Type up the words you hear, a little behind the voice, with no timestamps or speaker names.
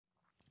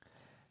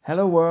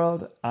Hello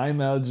world, I'm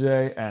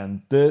LJ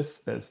and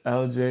this is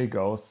LJ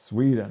Goes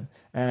Sweden.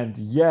 And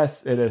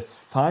yes, it is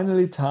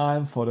finally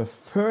time for the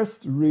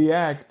first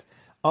react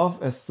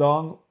of a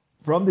song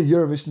from the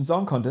Eurovision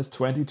Song Contest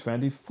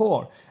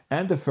 2024.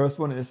 And the first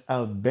one is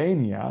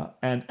Albania.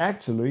 And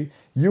actually,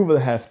 you will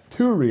have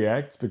two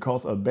reacts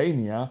because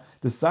Albania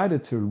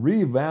decided to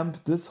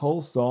revamp this whole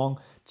song,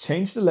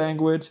 change the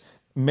language,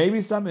 maybe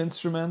some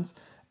instruments.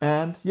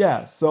 And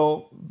yeah,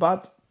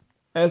 but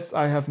as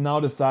I have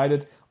now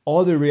decided,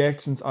 all the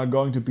reactions are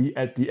going to be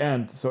at the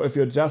end. So if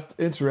you're just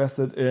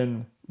interested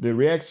in the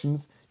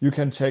reactions, you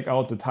can check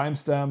out the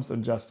timestamps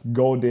and just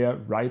go there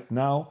right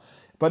now.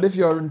 But if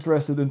you're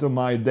interested into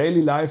my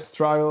daily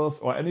lifestyles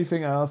or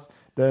anything else,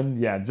 then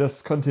yeah,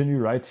 just continue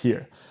right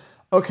here.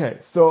 Okay,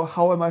 so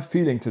how am I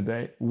feeling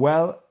today?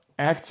 Well,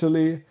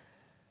 actually,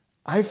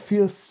 I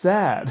feel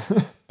sad.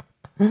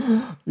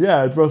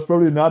 Yeah, it was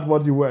probably not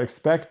what you were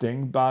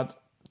expecting, but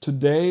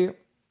today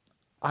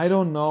I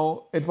don't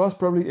know. It was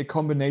probably a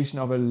combination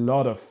of a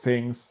lot of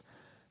things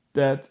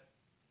that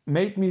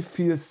made me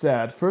feel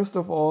sad. First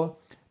of all,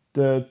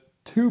 the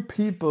two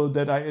people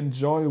that I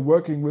enjoy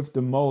working with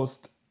the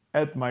most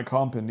at my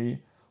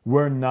company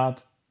were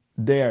not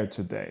there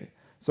today.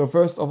 So,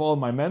 first of all,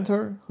 my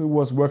mentor, who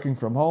was working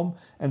from home,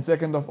 and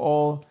second of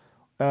all,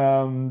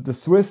 the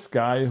Swiss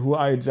guy, who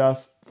I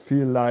just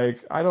feel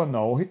like, I don't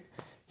know,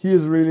 he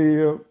is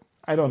really,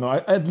 I don't know,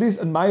 at least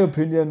in my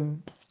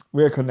opinion,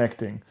 we're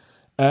connecting.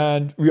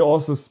 And we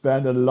also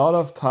spent a lot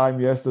of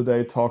time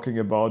yesterday talking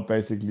about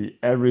basically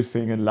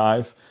everything in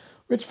life,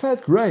 which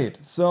felt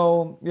great.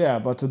 So, yeah,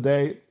 but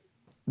today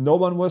no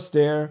one was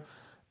there.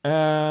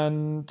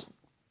 And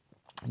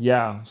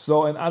yeah,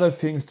 so and other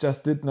things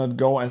just did not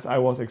go as I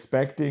was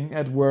expecting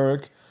at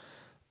work.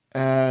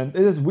 And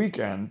it is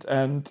weekend.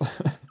 And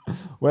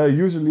well,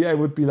 usually I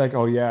would be like,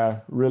 oh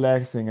yeah,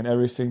 relaxing and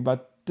everything.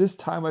 But this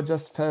time I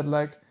just felt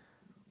like,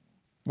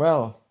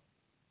 well,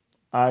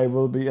 I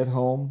will be at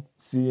home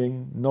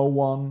seeing no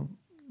one,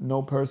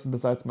 no person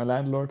besides my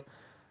landlord.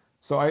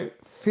 So I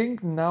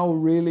think now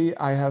really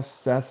I have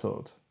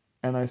settled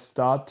and I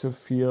start to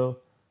feel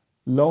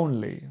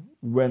lonely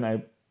when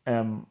I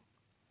am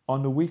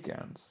on the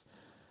weekends.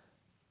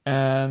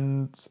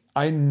 And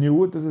I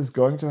knew this is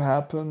going to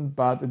happen,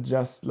 but it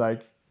just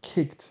like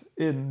kicked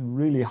in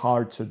really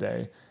hard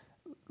today.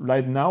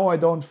 Right now I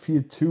don't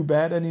feel too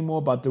bad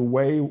anymore, but the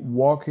way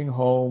walking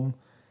home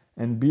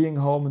and being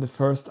home in the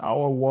first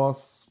hour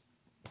was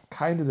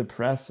kind of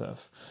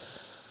depressive.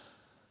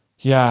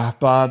 Yeah,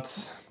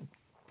 but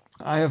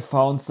I have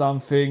found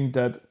something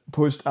that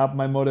pushed up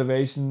my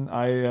motivation.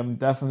 I am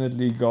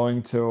definitely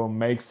going to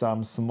make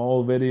some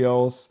small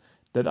videos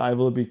that I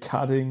will be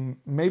cutting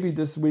maybe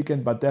this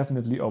weekend, but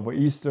definitely over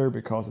Easter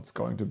because it's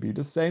going to be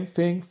the same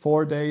thing,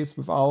 4 days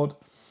without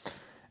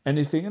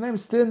anything. And I'm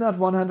still not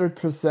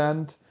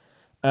 100%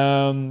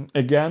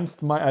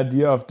 against my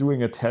idea of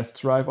doing a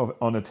test drive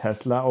on a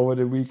Tesla over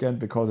the weekend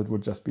because it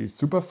would just be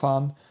super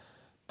fun.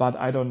 But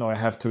I don't know, I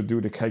have to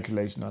do the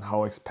calculation on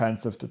how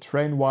expensive the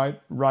train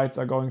rides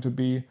are going to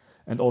be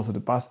and also the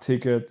bus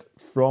ticket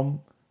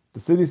from the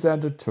city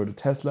center to the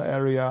Tesla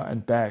area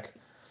and back.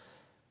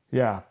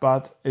 Yeah,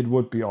 but it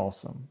would be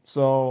awesome.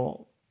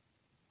 So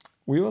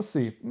we will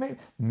see.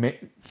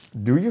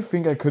 Do you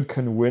think I could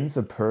convince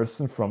a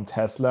person from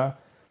Tesla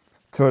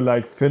to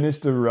like finish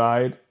the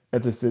ride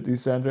at the city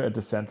center, at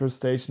the central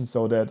station,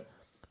 so that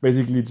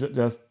basically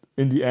just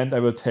in the end I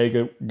will take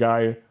a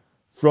guy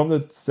from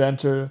the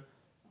center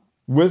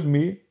with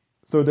me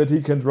so that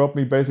he can drop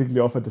me basically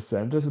off at the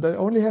center so that I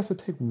only have to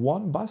take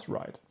one bus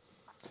ride?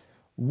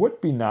 Would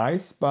be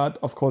nice, but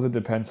of course it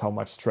depends how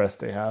much stress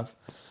they have,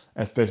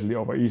 especially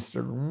over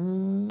Easter.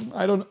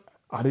 I don't,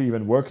 are they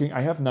even working?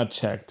 I have not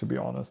checked, to be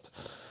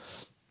honest.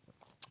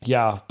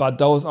 Yeah, but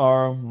those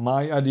are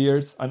my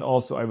ideas, and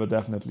also I will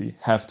definitely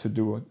have to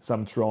do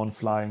some drone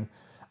flying.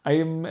 I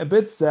am a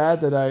bit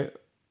sad that I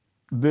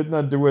did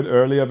not do it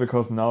earlier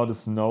because now the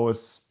snow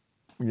is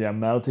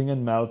melting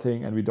and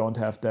melting, and we don't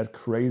have that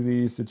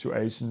crazy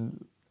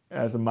situation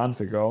as a month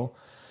ago.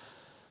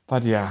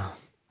 But yeah.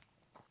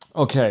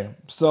 Okay,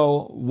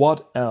 so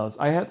what else?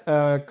 I had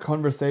a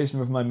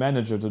conversation with my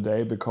manager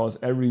today because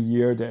every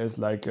year there is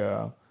like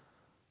a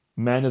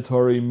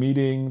mandatory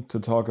meeting to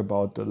talk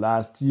about the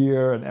last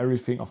year and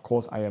everything. Of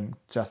course, I am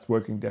just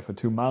working there for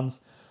 2 months,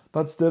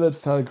 but still it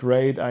felt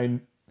great. I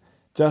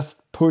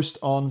just pushed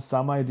on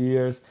some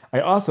ideas.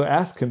 I also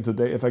asked him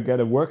today if I get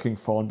a working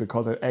phone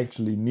because I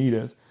actually need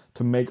it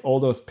to make all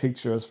those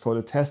pictures for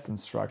the test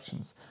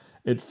instructions.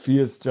 It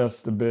feels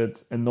just a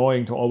bit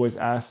annoying to always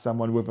ask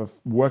someone with a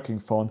working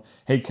phone,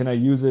 hey, can I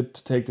use it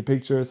to take the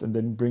pictures and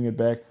then bring it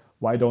back?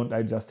 Why don't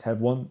I just have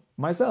one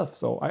myself?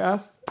 So I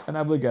asked and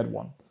I will get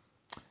one.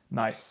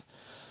 Nice.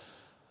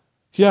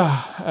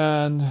 Yeah,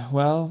 and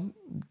well,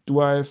 do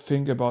I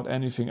think about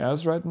anything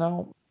else right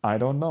now? I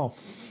don't know.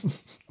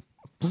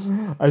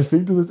 I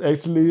think this is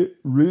actually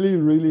really,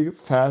 really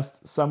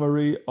fast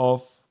summary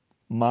of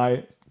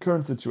my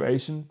current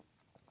situation.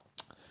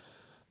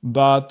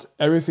 But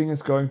everything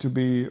is going to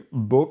be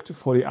booked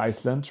for the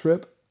Iceland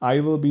trip.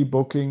 I will be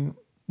booking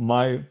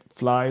my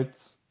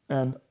flights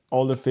and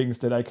all the things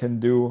that I can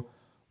do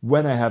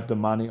when I have the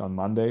money on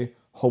Monday,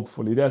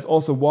 hopefully. There's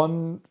also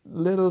one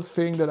little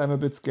thing that I'm a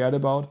bit scared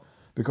about,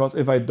 because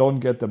if I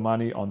don't get the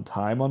money on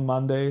time on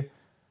Monday,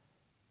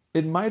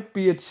 it might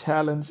be a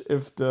challenge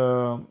if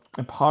the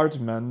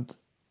apartment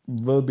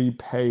will be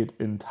paid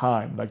in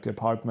time, like the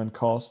apartment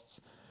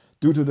costs,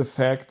 due to the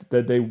fact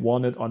that they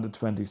won it on the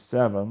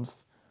 27th.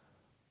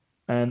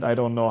 And I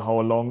don't know how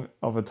long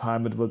of a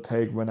time it will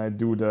take when I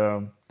do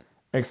the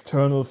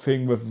external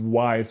thing with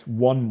Wise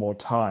one more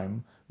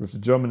time with the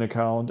German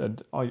account,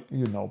 and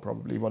you know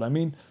probably what I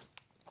mean.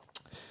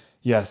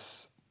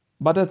 Yes,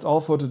 but that's all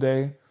for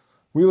today.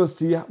 We will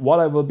see what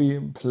I will be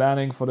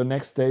planning for the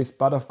next days,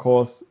 but of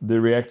course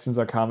the reactions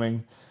are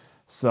coming.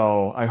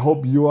 So I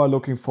hope you are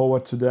looking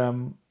forward to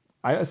them.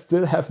 I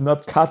still have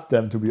not cut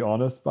them, to be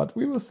honest, but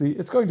we will see.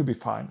 It's going to be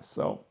fine.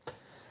 So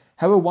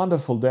have a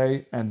wonderful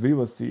day, and we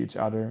will see each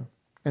other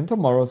in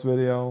tomorrow's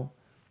video.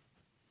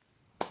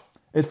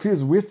 It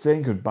feels weird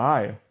saying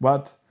goodbye,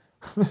 but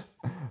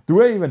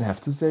do I even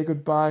have to say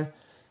goodbye?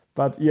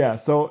 But yeah,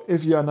 so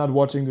if you are not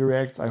watching the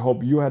reacts, I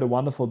hope you had a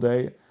wonderful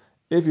day.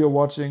 If you're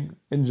watching,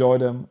 enjoy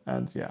them,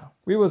 and yeah,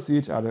 we will see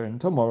each other in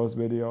tomorrow's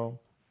video.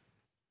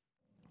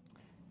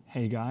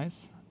 Hey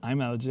guys, I'm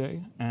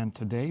LJ, and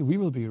today we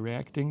will be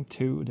reacting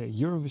to the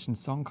Eurovision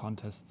Song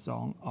Contest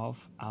song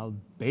of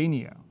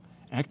Albania.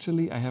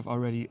 Actually, I have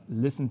already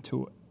listened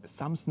to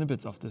some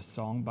snippets of this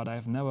song, but I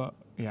have never,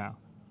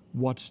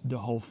 watched the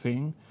whole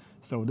thing.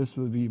 So this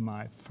will be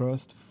my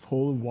first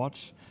full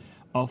watch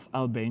of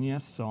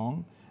Albania's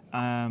song.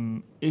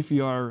 If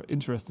you are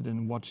interested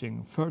in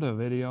watching further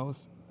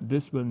videos,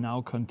 this will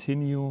now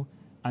continue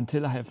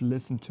until I have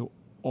listened to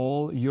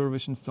all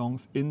Eurovision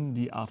songs in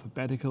the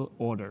alphabetical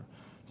order.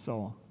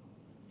 So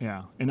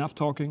yeah, enough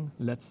talking,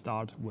 let's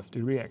start with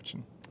the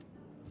reaction.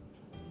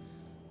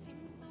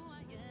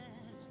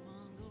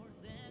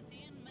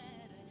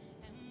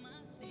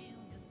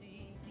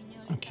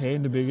 Okay,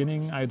 in the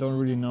beginning I don't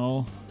really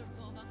know.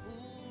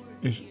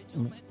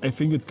 I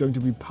think it's going to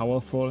be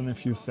powerful in a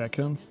few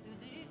seconds,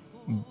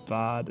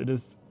 but it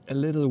is a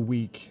little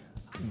weak.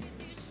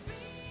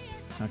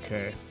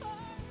 Okay.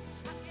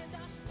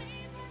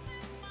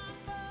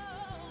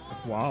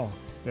 Wow,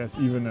 there's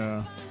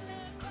even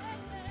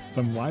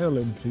some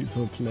violin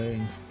people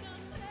playing,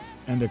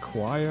 and a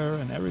choir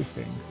and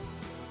everything.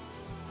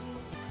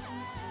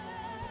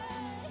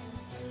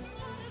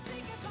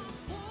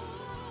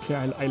 Okay,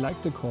 I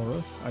like the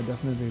chorus. I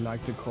definitely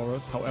like the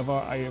chorus. However,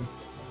 I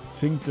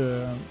think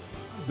the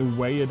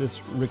way it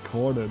is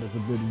recorded is a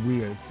bit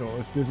weird. So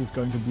if this is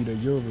going to be the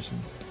Eurovision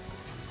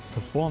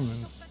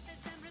performance.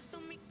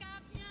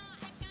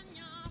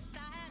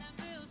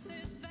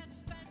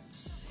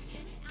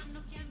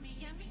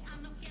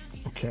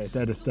 Okay,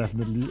 that is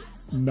definitely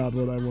not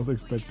what I was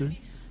expecting.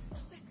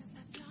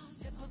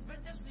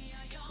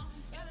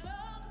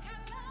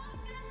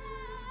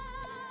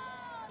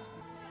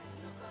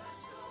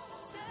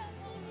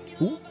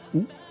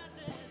 Ooh,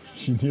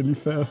 she nearly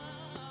fell.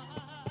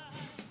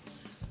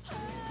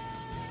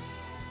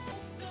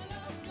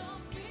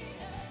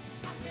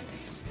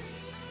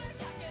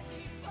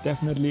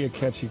 Definitely a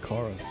catchy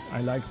chorus.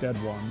 I like that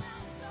one.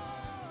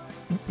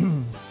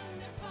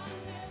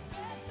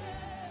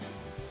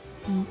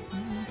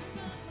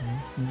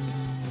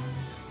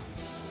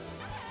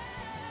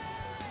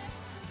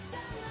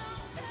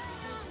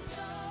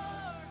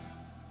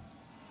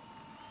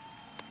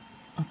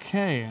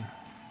 Okay,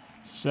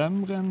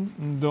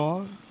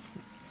 Zemrën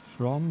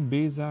from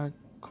Besa,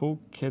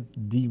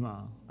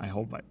 Kokëdhima. I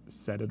hope I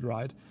said it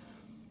right.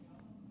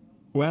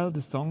 Well,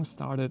 the song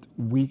started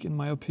weak in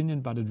my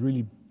opinion, but it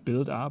really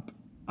built up.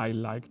 I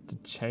liked the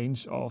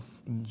change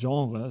of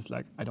genres,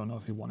 like I don't know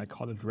if you want to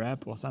call it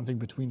rap or something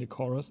between the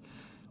chorus.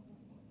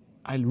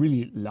 I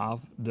really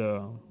love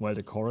the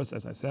chorus,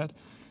 as I said.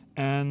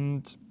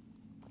 And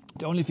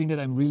the only thing that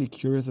I'm really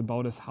curious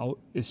about is how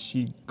is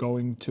she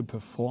going to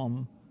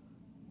perform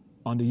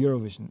on the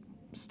Eurovision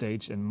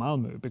stage in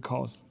Malmö,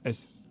 because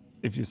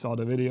if you saw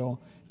the video,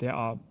 there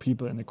are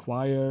people in the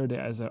choir,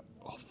 there is a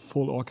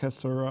full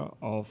orchestra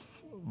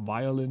of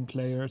violin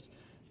players.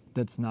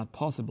 That's not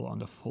possible on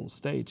the full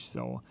stage.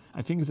 So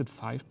I think, is it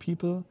 5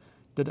 people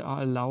that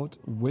are allowed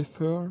with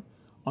her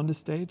on the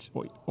stage,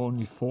 or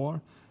only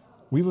 4?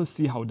 We will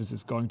see how this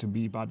is going to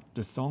be, but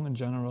the song in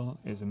general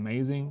is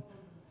amazing.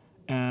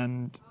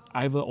 And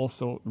I will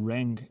also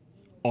rank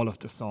all of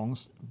the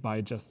songs by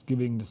just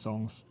giving the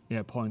songs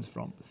points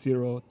from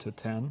 0 to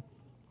 10,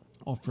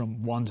 or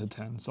from 1 to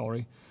 10,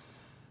 sorry.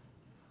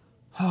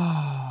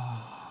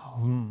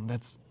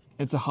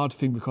 It's a hard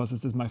thing because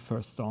this is my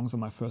first song, so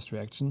my first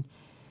reaction.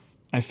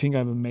 I think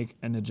I will make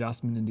an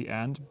adjustment in the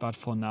end, but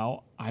for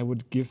now I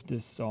would give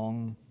this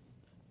song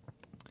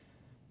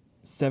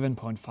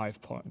 7.5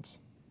 points.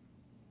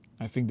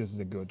 I think this is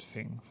a good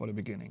thing for the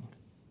beginning.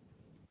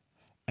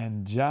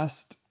 And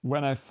just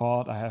when I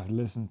thought I have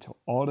listened to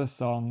all the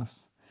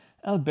songs,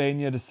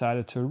 Albania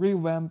decided to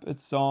revamp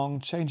its song,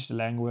 change the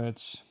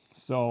language.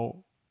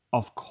 So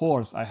of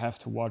course I have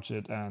to watch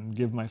it and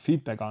give my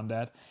feedback on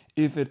that,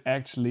 if it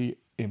actually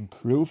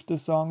improved the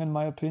song in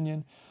my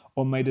opinion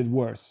or made it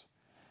worse.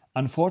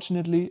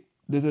 Unfortunately,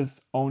 this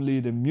is only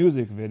the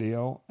music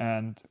video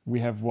and we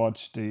have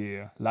watched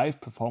the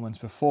live performance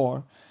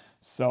before,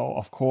 so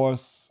of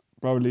course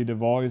probably the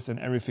voice and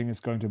everything is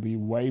going to be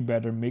way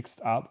better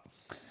mixed up.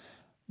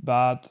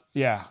 But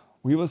yeah,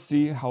 we will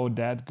see how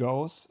that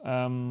goes.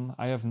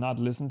 I have not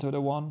listened to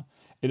the one.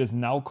 It is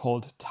now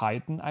called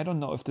TiTAN. I don't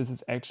know if this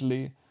is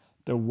actually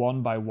the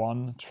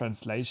one-by-one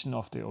translation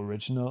of the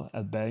original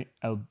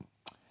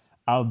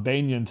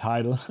Albanian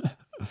title.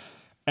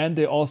 And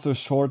they also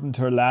shortened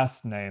her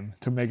last name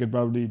to make it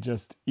probably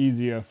just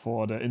easier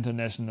for the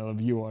international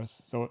viewers.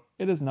 So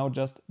it is now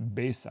just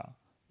Besa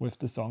with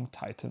the song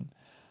TiTAN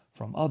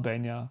from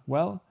Albania.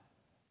 Well,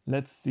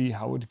 let's see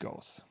how it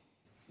goes.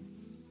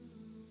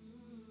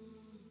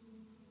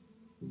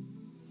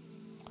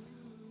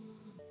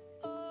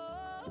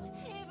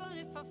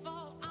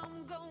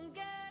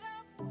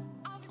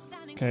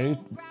 Okay,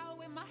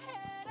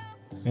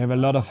 we have a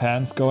lot of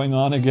hands going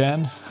on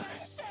again.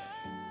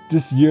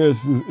 This year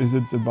is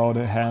it's about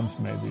the hands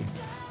maybe.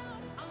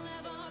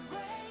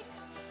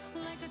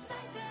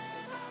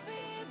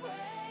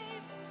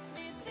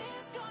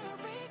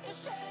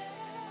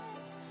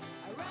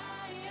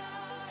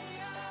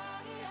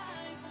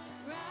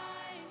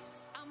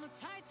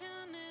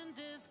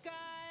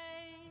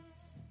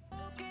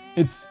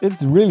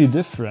 It's really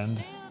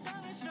different.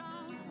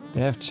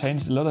 They have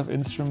changed a lot of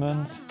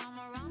instruments.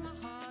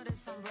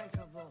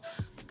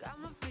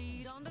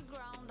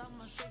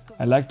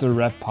 I like the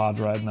rap part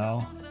right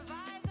now.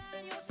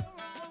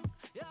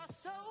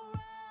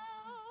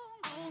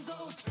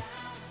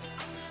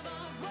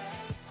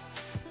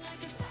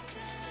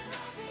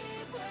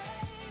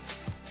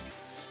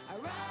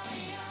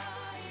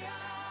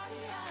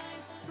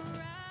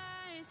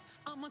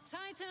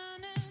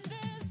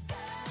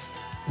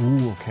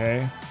 Ooh,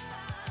 okay.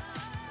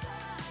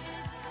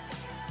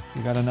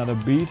 We got another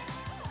beat.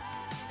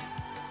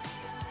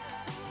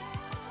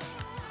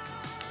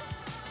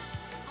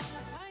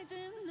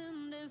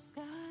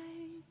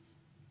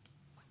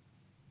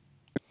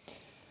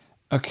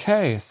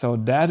 Okay, so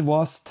that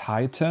was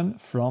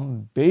TiTAN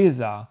from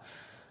Besa.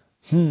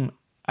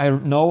 I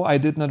know I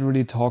did not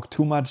really talk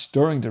too much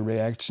during the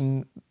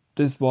reaction.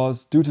 This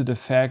was due to the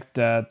fact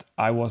that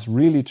I was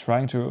really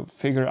trying to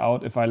figure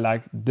out if I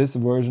like this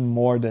version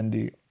more than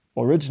the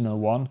original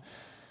one.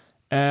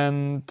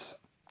 And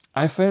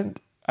I think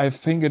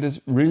it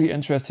is really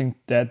interesting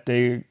that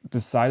they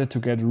decided to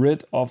get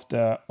rid of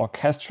the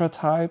orchestra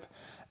type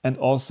and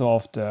also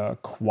of the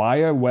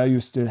choir where you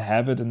still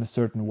have it in a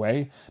certain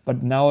way,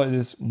 but now it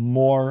is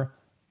more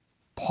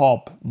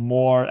pop,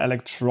 more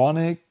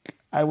electronic,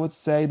 I would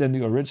say, than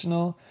the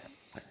original.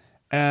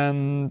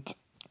 And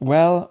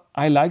well,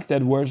 I like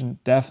that version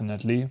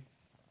definitely,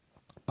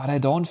 but I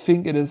don't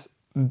think it is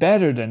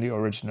better than the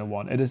original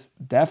one. It is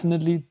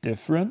definitely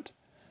different,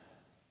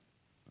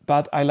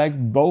 but I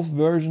like both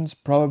versions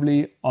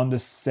probably on the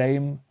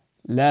same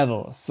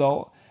level.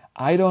 So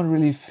I don't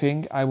really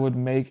think I would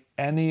make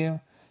any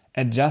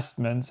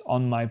adjustments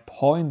on my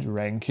point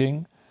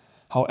ranking.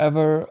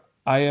 However,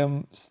 I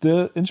am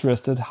still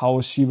interested how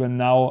she will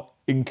now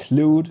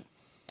include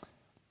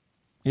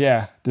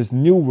this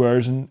new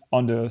version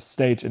on the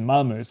stage in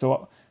Malmö.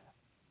 So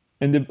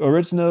in the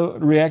original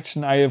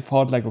reaction I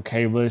thought like,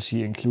 okay, will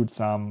she include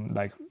some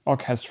like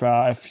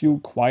orchestra, a few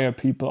choir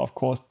people? Of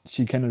course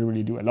she cannot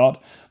really do a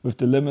lot with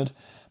the limit,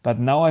 but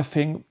now I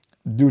think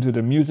due to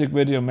the music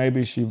video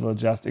maybe she will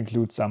just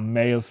include some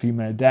male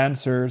female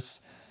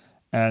dancers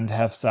and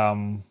have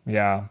some,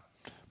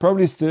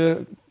 probably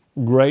still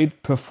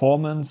great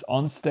performance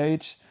on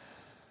stage,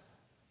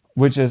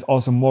 which is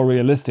also more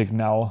realistic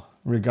now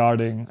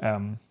regarding,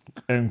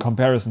 in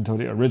comparison to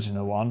the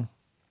original one.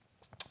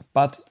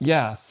 But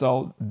yeah,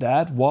 so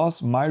that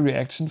was my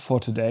reaction for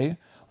today.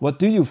 What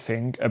do you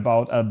think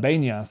about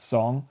Albania's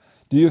song?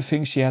 Do you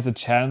think she has a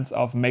chance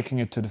of making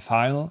it to the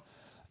final?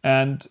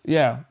 And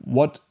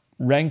what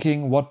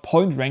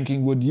point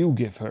ranking would you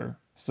give her?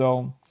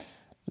 So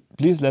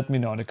please let me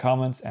know in the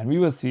comments and we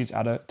will see each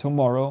other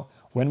tomorrow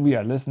when we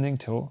are listening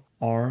to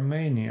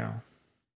Armenia.